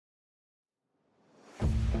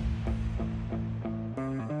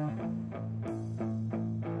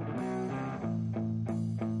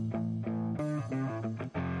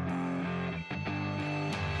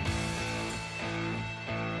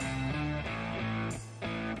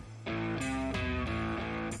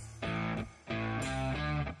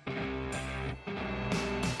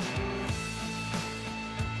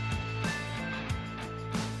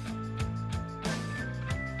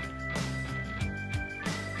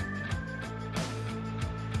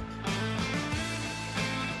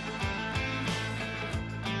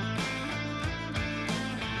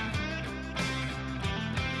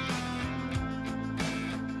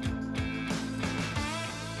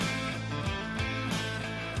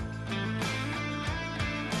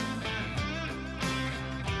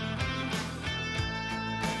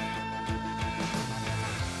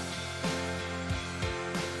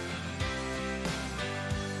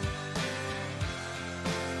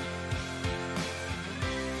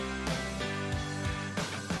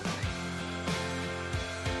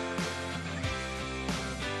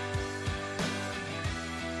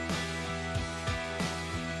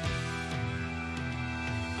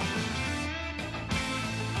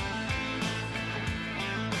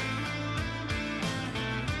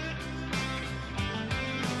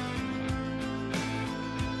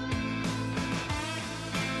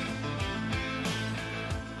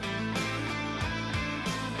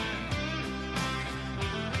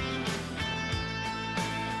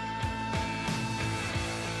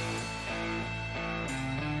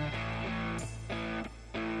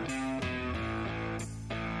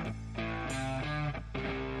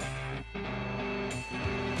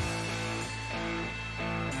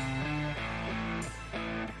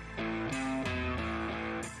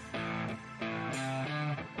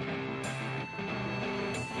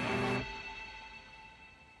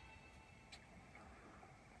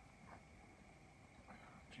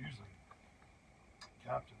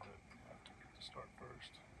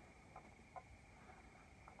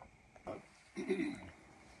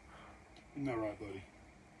All right, buddy.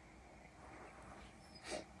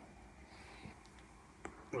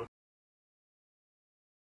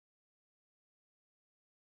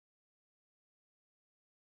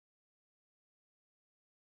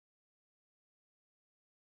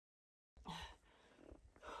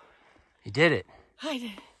 You did it. I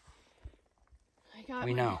did. I got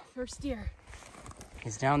my first deer.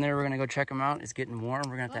 He's down there. We're gonna go check him out. It's getting warm.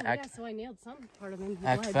 We're gonna have to act. Yeah, so I nailed some part of him.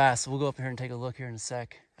 Act fast. We'll go up here and take a look here in a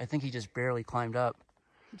sec. I think he just barely climbed up.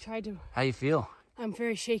 He tried to. How you feel? I'm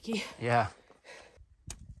very shaky. Yeah.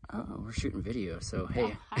 Oh, we're shooting video, so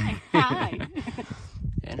hey. Oh, hi. Hi.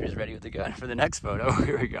 Andrew's ready with the gun for the next photo.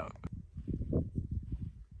 Here we go.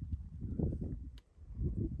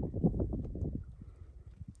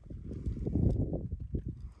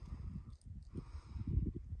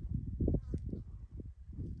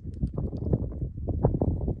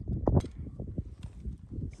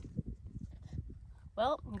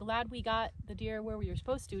 Well, I'm glad we got the deer where we were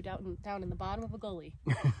supposed to, down in the bottom of a gully.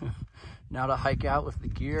 Now to hike out with the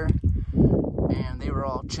gear, and they were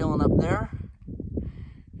all chilling up there,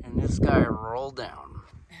 and this guy rolled down.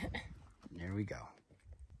 There we go.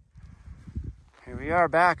 Here we are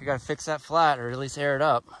back. We gotta fix that flat, or at least air it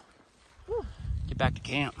up. Whew. Get back to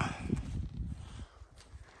camp.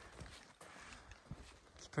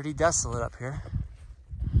 It's pretty desolate up here.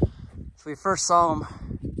 So we first saw him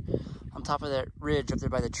on top of that ridge up there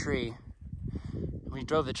by the tree. And we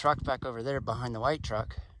drove the truck back over there behind the white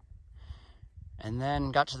truck, and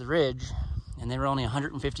then got to the ridge, and they were only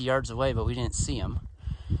 150 yards away, but we didn't see them.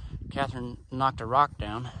 Catherine knocked a rock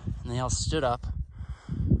down, and they all stood up,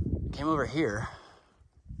 came over here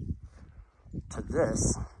to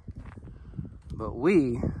this, but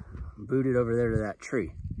we booted over there to that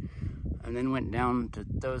tree, and then went down to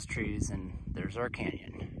those trees, and there's our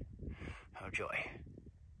canyon. Oh joy.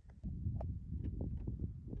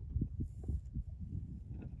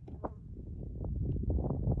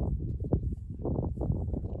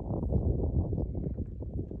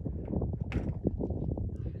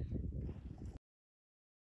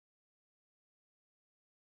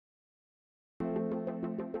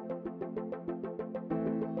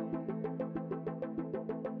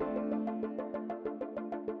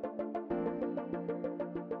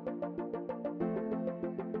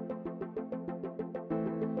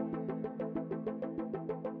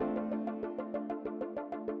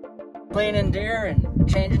 Cleaning deer and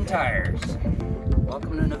changing tires.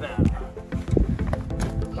 Welcome to Nevada.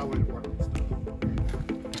 How would it work?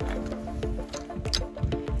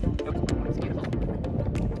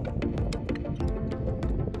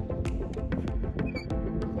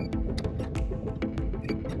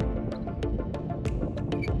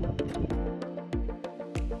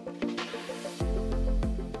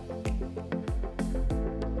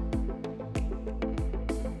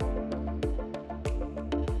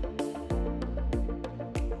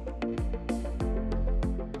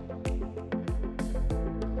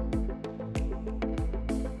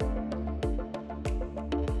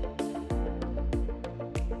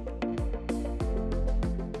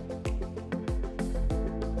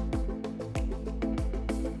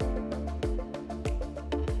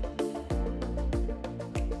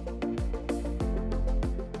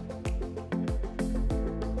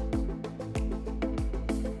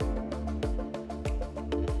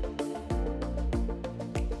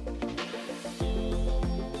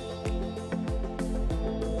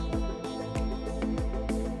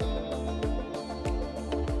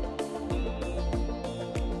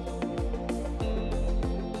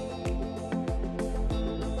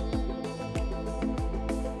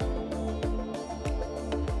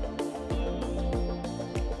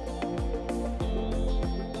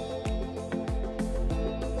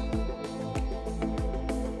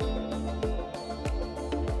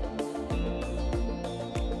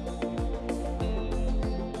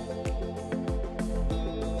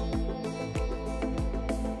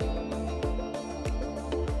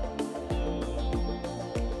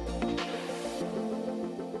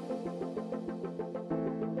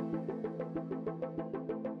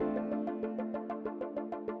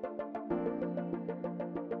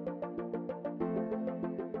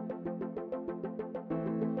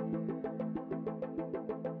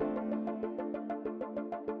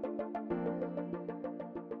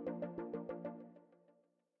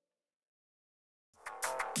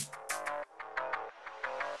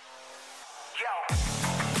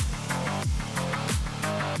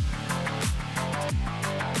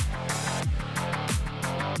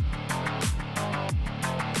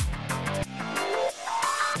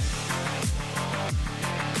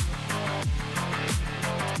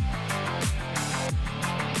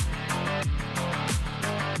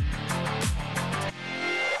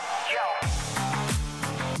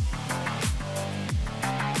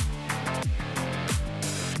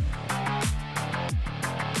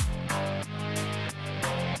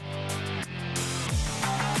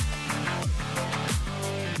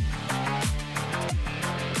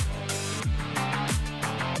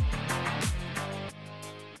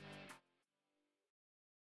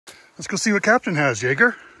 Let's go see what Captain has,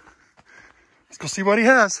 Jaeger. Let's go see what he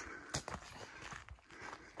has.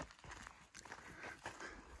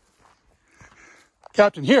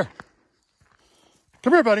 Captain, here.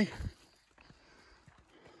 Come here, buddy.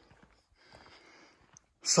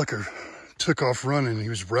 Sucker took off running. He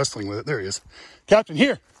was wrestling with it. There he is. Captain,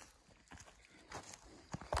 here.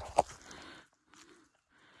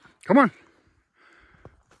 Come on.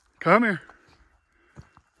 Come here.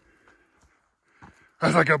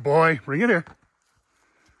 That's like a boy. Bring it here.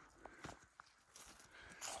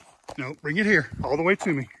 No, bring it here. All the way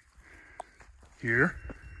to me. Here.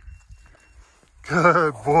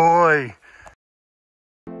 Good boy.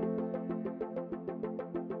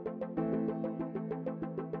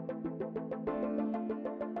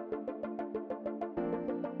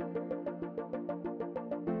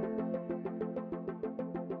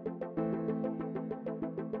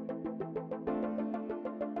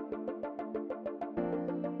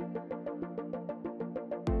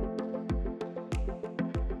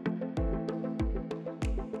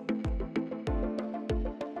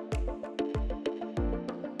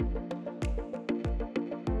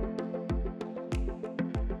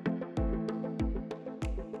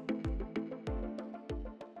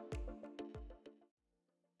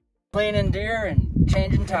 Cleaning deer and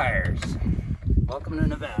changing tires. Welcome to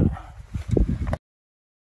Nevada.